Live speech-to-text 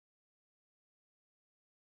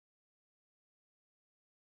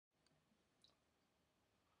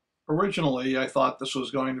Originally, I thought this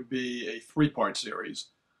was going to be a 3-part series,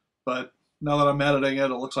 but now that I'm editing it,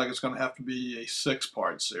 it looks like it's going to have to be a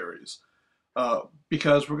 6-part series.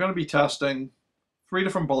 Because we're going to be testing 3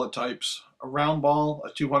 different bullet types: a round ball,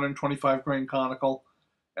 a 225 grain conical,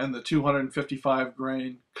 and the 255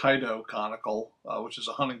 grain Kaido conical, which is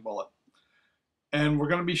a hunting bullet. And we're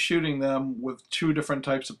going to be shooting them with 2 different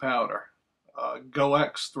types of powder.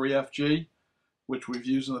 Goex 3FG, which we've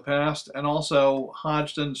used in the past, and also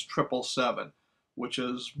Hodgdon's 777, which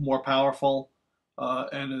is more powerful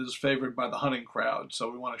and is favored by the hunting crowd.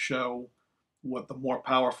 So we want to show what the more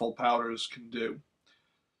powerful powders can do.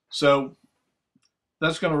 So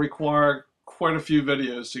that's going to require quite a few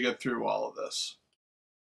videos to get through all of this.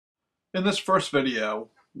 In this first video,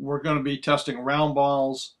 we're going to be testing round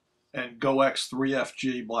balls and Goex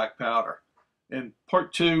 3FG black powder. In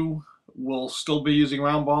part 2, we'll still be using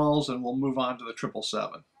round balls and we'll move on to the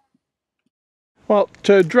 777. Well,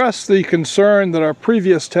 to address the concern that our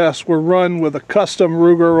previous tests were run with a custom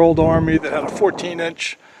Ruger Old Army that had a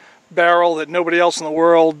 14-inch barrel that nobody else in the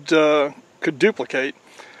world could duplicate,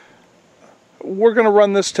 we're going to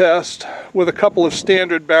run this test with a couple of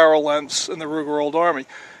standard barrel lengths in the Ruger Old Army.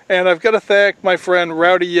 And I've got to thank my friend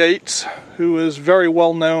Rowdy Yates, who is very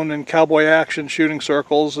well known in cowboy action shooting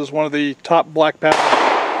circles as one of the top black powder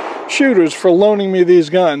shooters, for loaning me these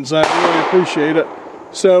guns. I really appreciate it.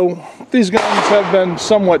 So these guns have been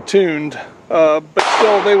somewhat tuned, but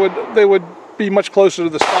still they would be much closer to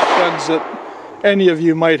the stock guns that any of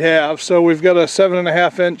you might have. So we've got a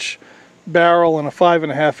 7.5-inch barrel and a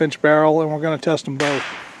 5.5-inch barrel, and we're going to test them both.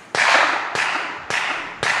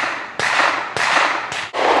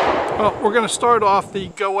 Well, we're going to start off the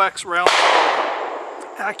Goex round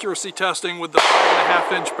ball accuracy testing with the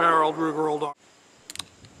 5.5-inch barreled Ruger Old Army.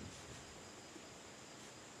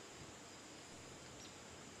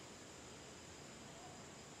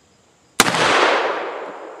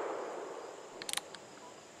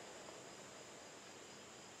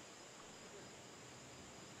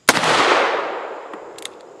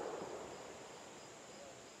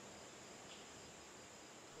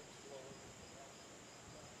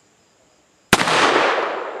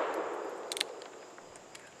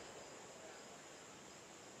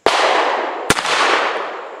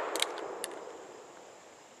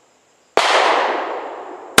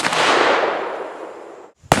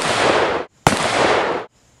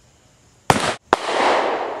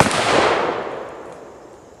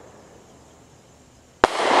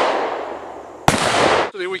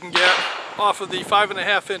 We can get off of the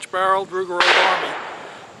 5.5-inch barreled Ruger Old Army,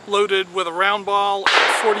 loaded with a round ball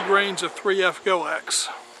and 40 grains of 3F Goex.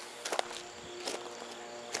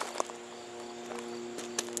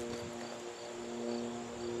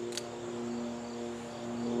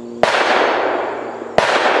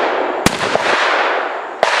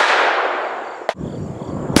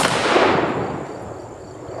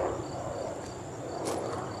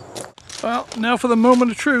 Well, now for the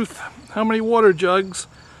moment of truth. How many water jugs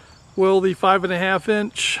will the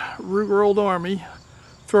 5.5-inch Ruger Old Army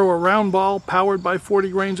throw a round ball powered by 40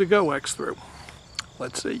 grains of Goex through?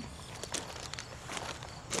 Let's see.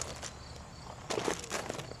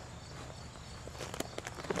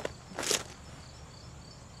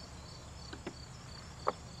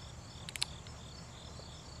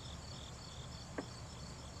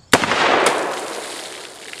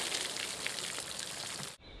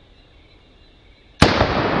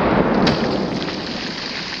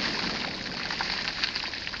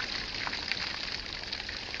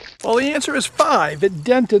 Well, the answer is 5. It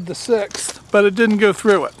dented the 6th, but it didn't go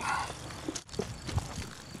through it.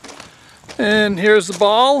 And here's the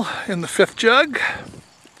ball in the 5th jug.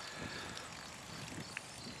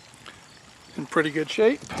 In pretty good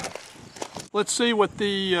shape. Let's see what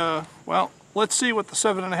the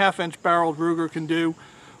 7.5-inch barreled Ruger can do,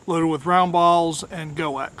 loaded with round balls and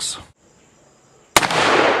Goex.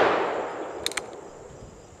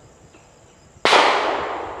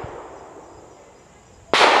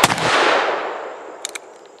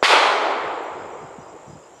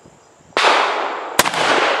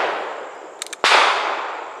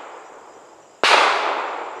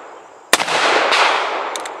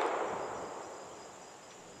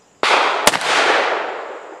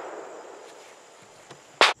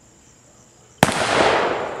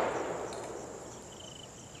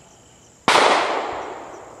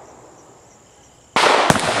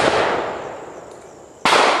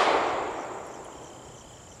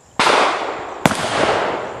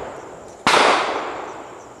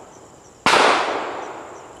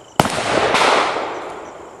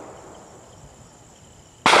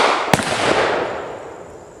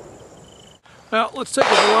 Well, let's take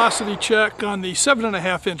a velocity check on the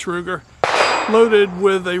 7.5-inch Ruger, loaded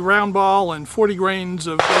with a round ball and 40 grains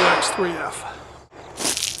of Goex 3F.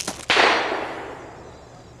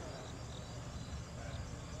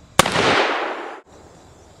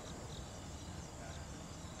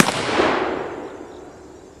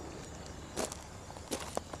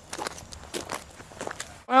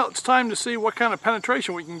 Well, it's time to see what kind of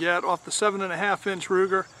penetration we can get off the 7.5-inch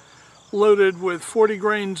Ruger, loaded with 40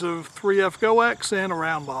 grains of 3F Goex and a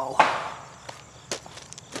round ball.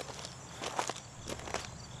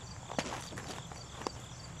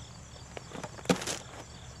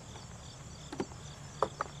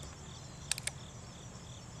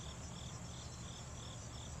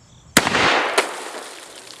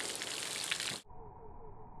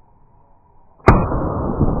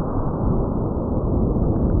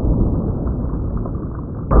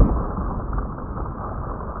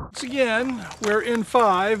 Once again, we're in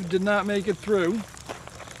 5, did not make it through.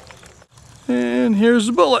 And here's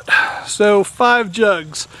the bullet. So 5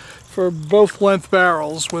 jugs for both length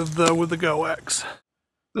barrels with the Goex.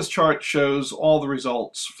 This chart shows all the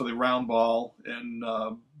results for the round ball in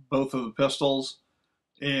both of the pistols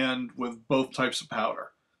and with both types of powder.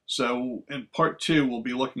 So in part 2, we'll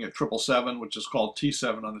be looking at 777, which is called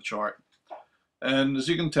T7 on the chart. And as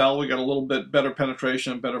you can tell, we got a little bit better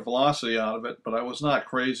penetration and better velocity out of it, but I was not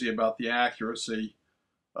crazy about the accuracy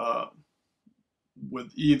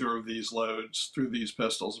with either of these loads through these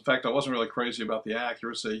pistols. In fact, I wasn't really crazy about the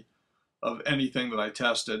accuracy of anything that I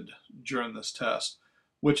tested during this test,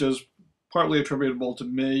 which is partly attributable to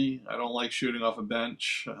me. I don't like shooting off a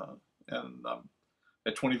bench, and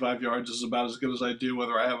at 25 yards is about as good as I do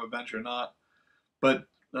whether I have a bench or not. But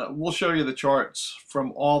we'll show you the charts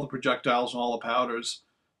from all the projectiles and all the powders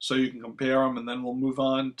so you can compare them, and then we'll move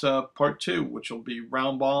on to part 2, which will be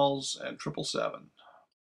round balls and 777.